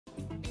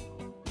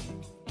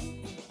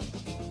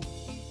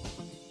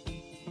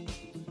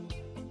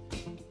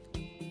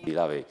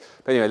Lovely.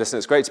 But anyway, listen,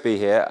 it's great to be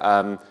here.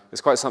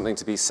 It's quite something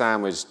to be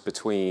sandwiched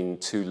between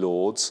two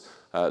lords,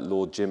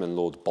 Lord Jim and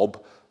Lord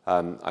Bob.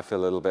 I feel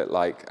a little bit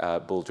like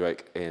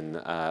Baldric in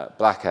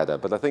Blackadder,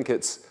 but I think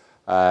it's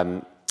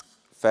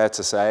fair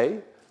to say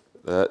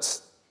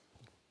that,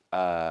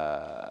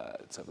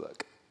 let's have a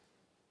look.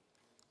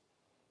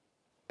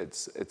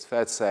 It's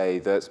fair to say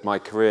that my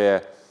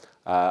career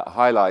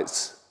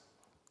highlights,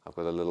 I've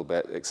got a little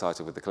bit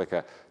excited with the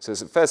clicker, so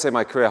it's fair to say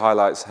my career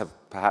highlights have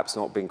perhaps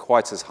not been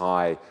quite as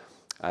high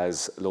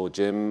as Lord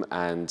Jim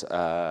and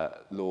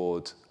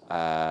Lord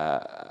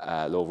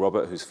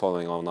Robert, who's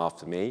following on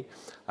after me.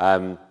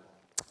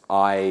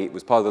 I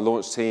was part of the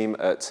launch team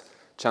at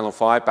Channel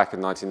 5 back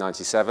in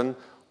 1997,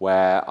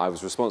 where I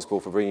was responsible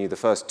for bringing you the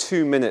first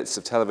 2 minutes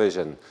of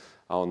television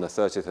on the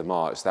 30th of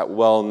March, that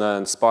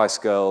well-known Spice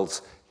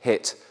Girls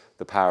hit,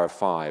 The Power of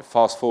Five.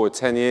 Fast forward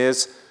 10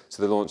 years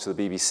to the launch of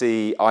the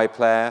BBC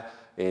iPlayer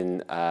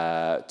in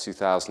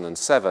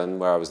 2007,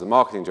 where I was the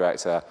marketing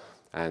director,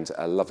 and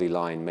a lovely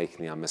line,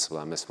 making the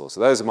unmissable unmissable.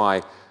 So those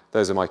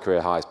are my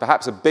career highs.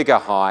 Perhaps a bigger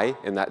high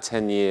in that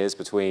 10 years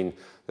between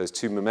those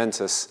two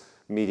momentous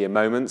media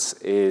moments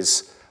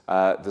is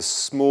the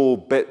small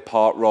bit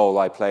part role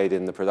I played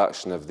in the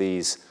production of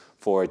these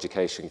 4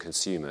 education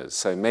consumers.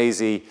 So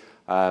Maisie,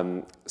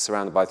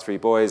 surrounded by 3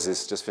 boys,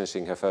 is just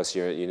finishing her first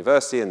year at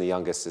university, and the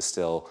youngest is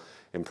still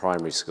in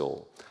primary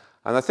school.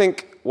 And I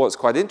think what's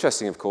quite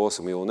interesting, of course,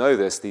 and we all know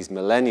this, these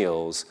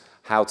millennials,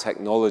 how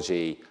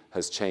technology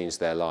has changed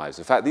their lives.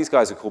 In fact, these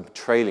guys are called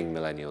trailing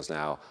millennials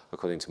now,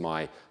 according to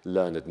my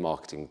learned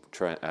marketing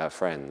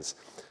friends.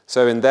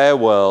 So in their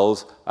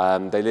world,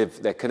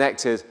 they're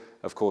connected,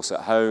 of course, at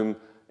home,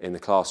 in the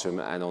classroom,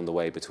 and on the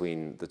way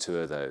between the two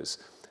of those.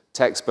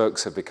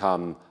 Textbooks have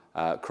become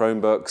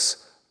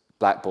Chromebooks,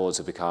 blackboards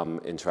have become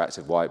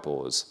interactive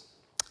whiteboards.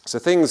 So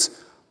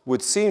things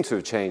would seem to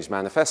have changed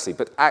manifestly,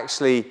 but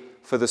actually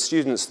for the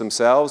students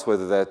themselves,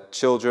 whether they're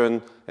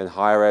children in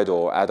higher ed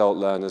or adult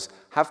learners,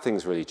 have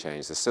things really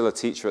changed? There's still a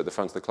teacher at the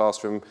front of the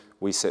classroom,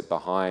 we sit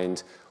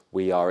behind,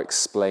 we are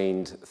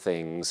explained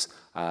things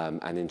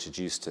and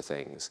introduced to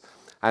things.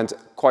 And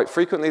quite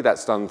frequently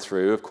that's done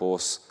through, of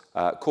course,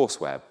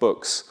 courseware,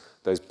 books.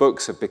 Those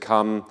books have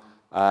become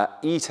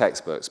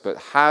e-textbooks, but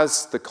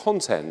has the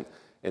content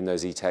in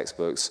those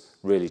e-textbooks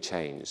really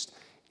changed?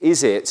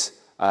 Is it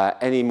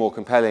any more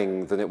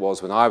compelling than it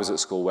was when I was at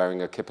school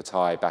wearing a kipper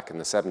tie back in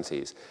the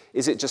 70s?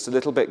 Is it just a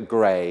little bit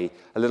grey,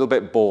 a little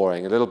bit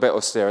boring, a little bit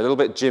austere, a little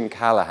bit Jim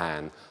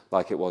Callahan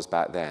like it was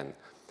back then?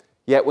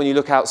 Yet when you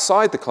look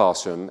outside the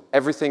classroom,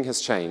 everything has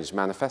changed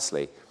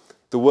manifestly.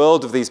 The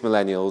world of these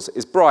millennials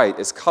is bright,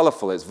 it's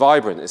colourful, it's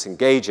vibrant, it's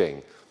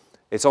engaging.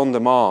 It's on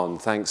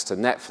demand thanks to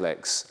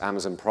Netflix,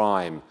 Amazon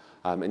Prime,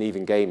 and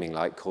even gaming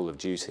like Call of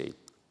Duty.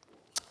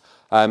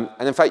 And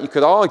in fact, you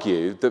could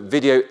argue that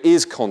video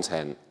is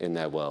content in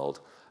their world,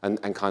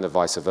 and kind of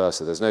vice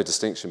versa. There's no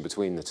distinction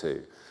between the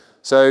two.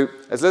 So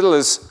as little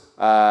as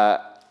 4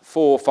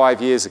 or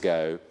 5 years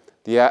ago,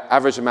 the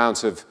average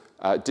amount of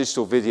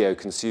digital video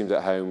consumed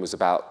at home was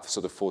about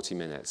sort of 40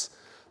 minutes.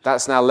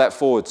 That's now let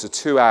forward to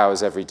 2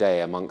 hours every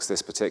day amongst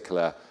this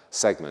particular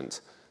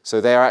segment.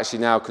 So they are actually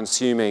now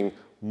consuming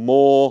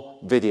more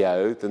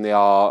video than they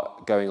are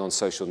going on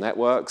social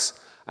networks,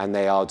 and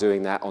they are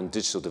doing that on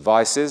digital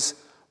devices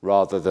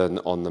rather than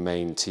on the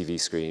main TV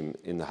screen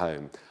in the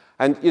home.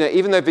 And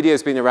even though video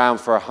has been around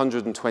for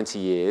 120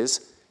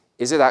 years,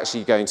 is it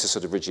actually going to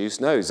sort of reduce?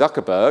 No,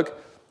 Zuckerberg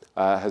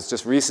has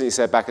just recently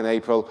said back in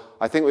April,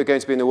 I think we're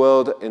going to be in a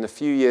world in a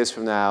few years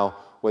from now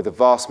where the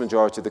vast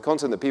majority of the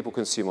content that people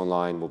consume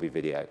online will be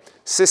video.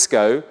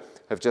 Cisco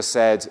have just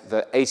said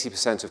that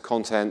 80% of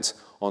content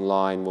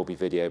online will be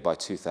video by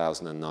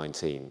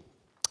 2019.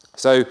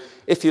 So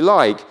if you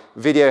like,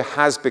 video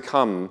has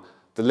become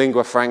the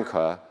lingua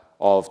franca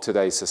of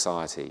today's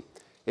society.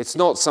 It's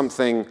not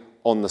something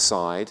on the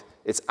side,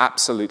 it's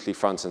absolutely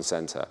front and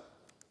center.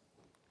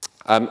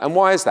 And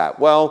why is that?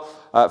 Well,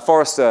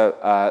 Forrester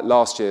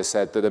last year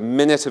said that a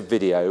minute of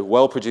video,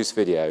 well-produced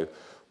video,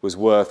 was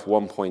worth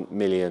 1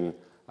 million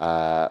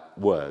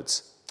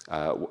words,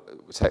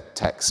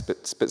 text,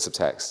 bits of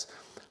text.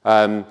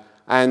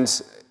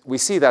 And we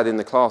see that in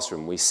the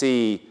classroom. We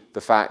see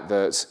the fact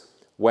that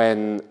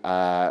when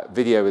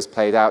video is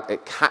played out,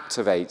 it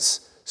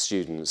captivates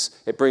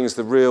students. It brings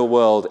the real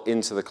world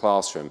into the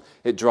classroom.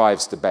 It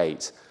drives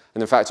debate.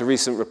 And in fact, a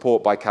recent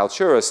report by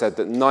Kaltura said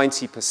that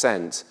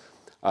 90%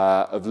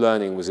 of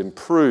learning was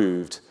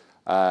improved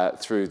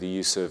through the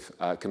use of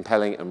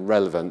compelling and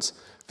relevant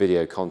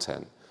video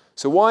content.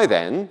 So why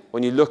then,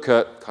 when you look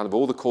at kind of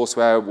all the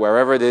courseware,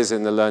 wherever it is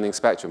in the learning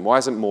spectrum, why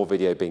isn't more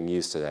video being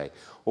used today?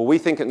 Well, we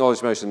think at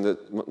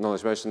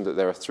Knowledgemotion that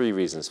there are 3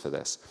 reasons for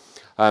this.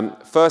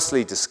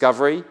 Firstly,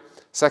 discovery.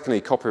 Secondly,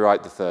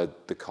 copyright. The third,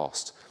 the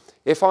cost.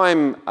 If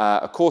I'm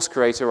a course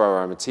creator or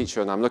I'm a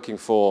teacher and I'm looking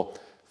for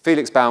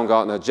Felix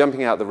Baumgartner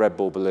jumping out the Red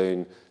Bull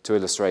balloon to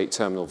illustrate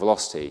terminal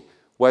velocity,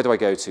 where do I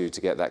go to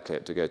get that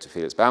clip? Do I go to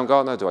Felix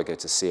Baumgartner? Do I go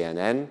to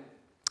CNN?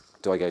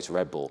 Do I go to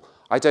Red Bull?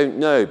 I don't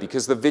know,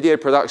 because the video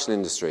production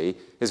industry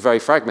is very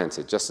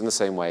fragmented, just in the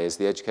same way as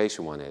the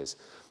education one is.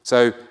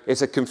 So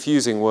it's a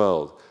confusing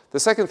world. The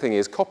second thing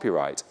is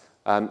copyright.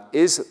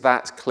 Is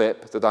that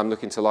clip that I'm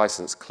looking to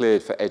license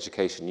cleared for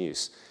education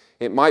use?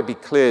 It might be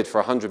cleared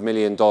for a $100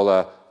 million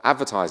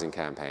advertising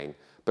campaign,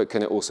 but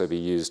can it also be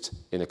used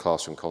in a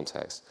classroom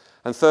context?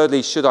 And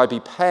thirdly, should I be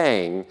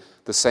paying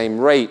the same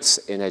rates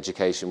in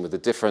education with the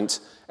different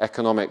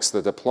economics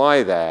that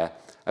apply there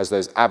as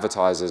those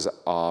advertisers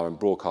are and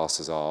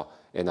broadcasters are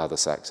in other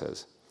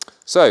sectors?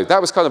 So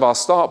that was kind of our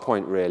start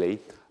point, really,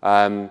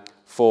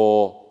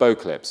 for Bo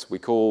clips. We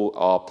call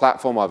our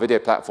platform, our video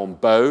platform,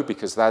 Bo,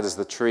 because that is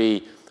the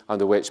tree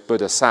under which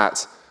Buddha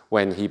sat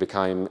when he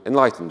became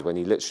enlightened, when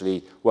he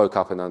literally woke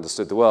up and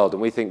understood the world.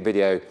 And we think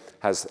video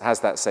has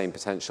that same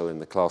potential in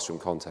the classroom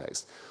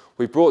context.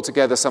 We've brought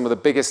together some of the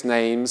biggest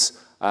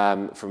names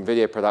from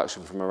video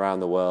production from around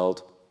the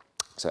world.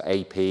 So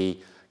AP,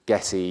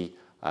 Getty,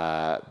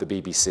 the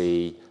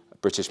BBC,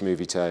 British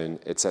Movie Tone,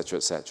 etc.,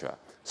 etc.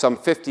 Some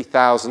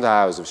 50,000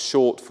 hours of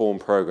short-form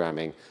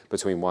programming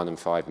between 1 and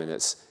 5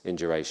 minutes in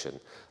duration.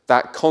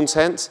 That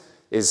content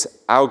is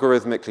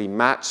algorithmically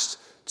matched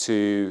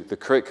to the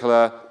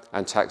curricula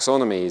and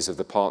taxonomies of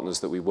the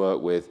partners that we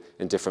work with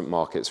in different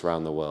markets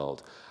around the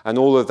world. And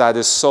all of that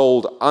is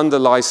sold under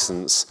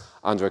license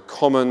under a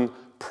common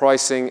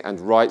pricing and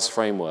rights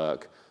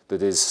framework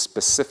that is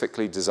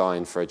specifically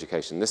designed for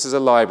education. This is a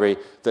library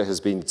that has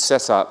been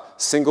set up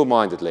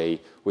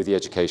single-mindedly with the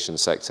education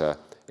sector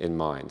in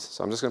mind.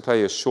 So I'm just going to play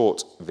you a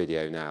short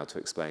video now to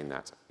explain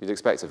that. You'd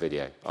expect a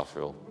video,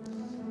 after all.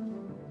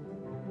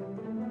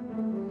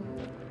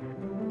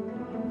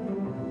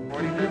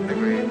 45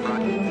 degrees,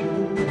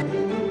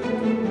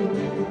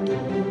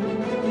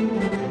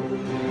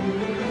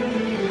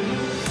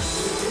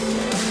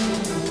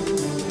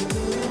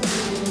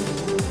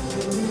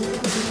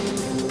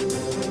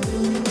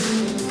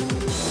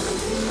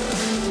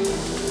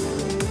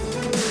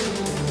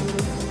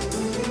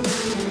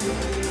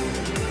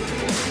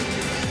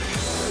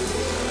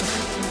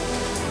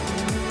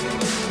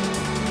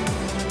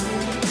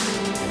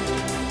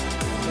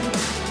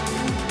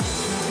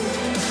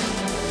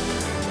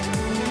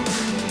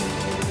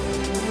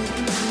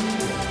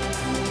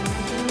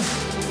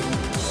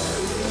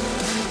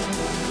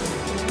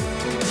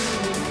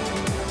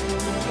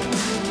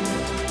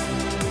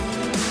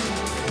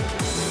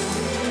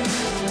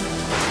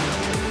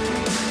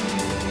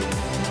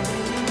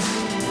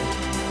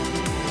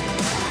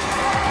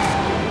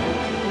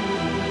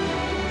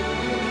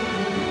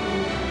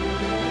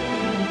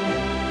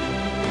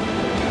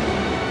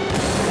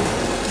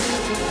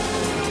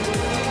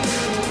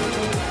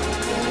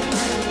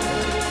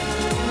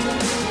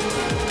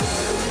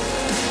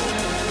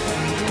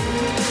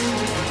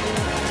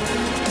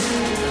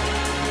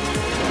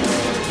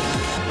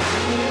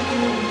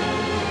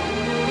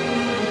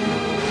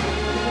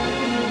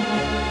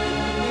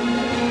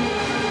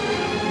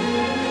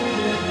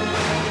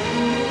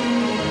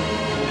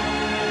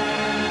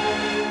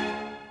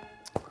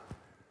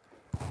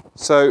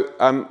 So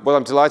what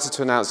I'm delighted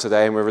to announce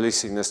today, and we're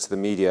releasing this to the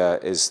media,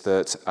 is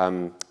that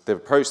the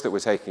approach that we're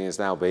taking is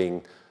now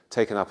being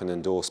taken up and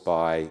endorsed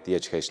by the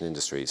education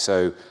industry.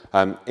 So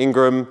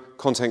Ingram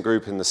Content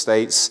Group in the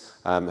States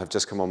have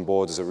just come on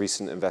board as a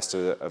recent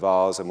investor of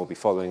ours, and will be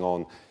following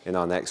on in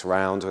our next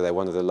round, where they're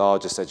one of the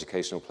largest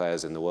educational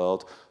players in the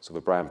world, sort of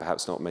a brand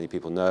perhaps not many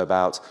people know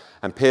about.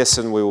 And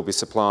Pearson, we will be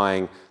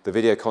supplying the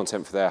video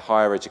content for their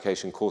higher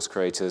education course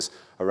creators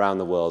around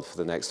the world for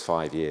the next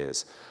 5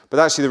 years. But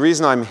actually, the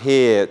reason I'm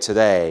here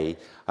today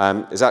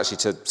is actually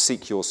to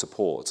seek your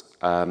support.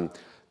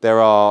 There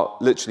are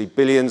literally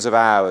billions of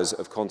hours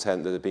of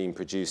content that are being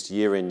produced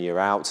year in, year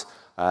out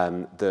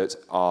that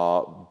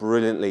are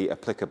brilliantly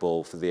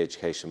applicable for the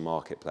education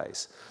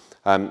marketplace.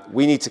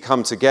 We need to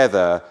come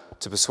together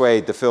to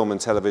persuade the film and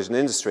television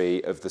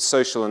industry of the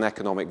social and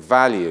economic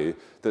value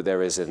that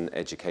there is in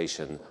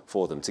education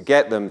for them, to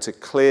get them to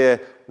clear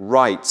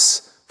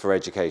rights for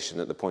education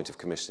at the point of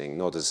commissioning,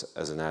 not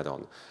as an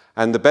add-on.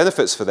 And the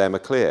benefits for them are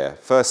clear.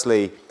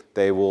 Firstly,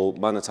 they will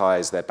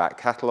monetize their back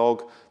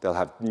catalogue, they'll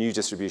have new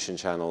distribution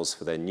channels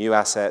for their new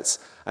assets,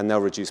 and they'll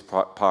reduce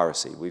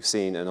piracy. We've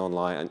seen an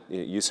online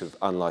use of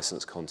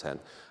unlicensed content,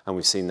 and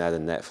we've seen that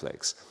in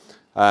Netflix.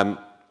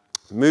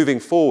 Moving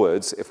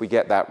forwards, if we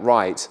get that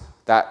right,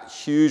 that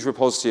huge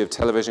repository of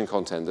television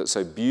content that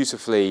so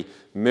beautifully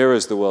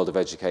mirrors the world of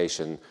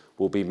education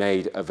will be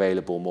made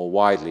available more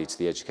widely to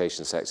the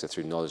education sector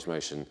through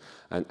Knowledgemotion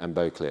and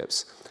Bo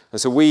clips. And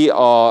so we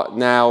are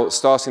now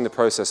starting the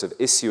process of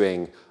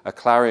issuing a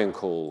clarion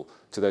call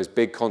to those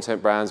big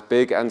content brands,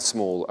 big and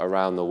small,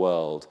 around the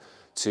world,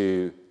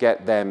 to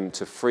get them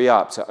to free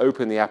up, to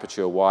open the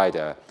aperture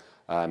wider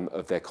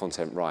of their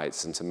content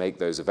rights and to make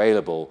those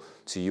available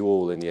to you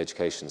all in the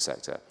education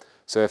sector.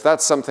 So if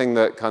that's something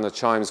that kind of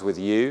chimes with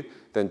you,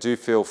 then do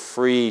feel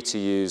free to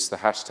use the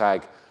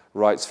hashtag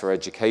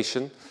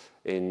 #RightsForEducation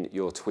in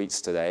your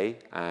tweets today,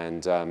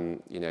 and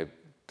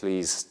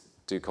please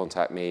do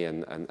contact me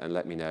and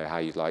let me know how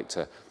you'd like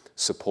to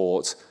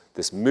support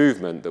this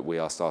movement that we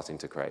are starting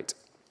to create.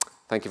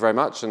 Thank you very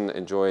much, and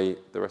enjoy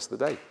the rest of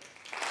the day.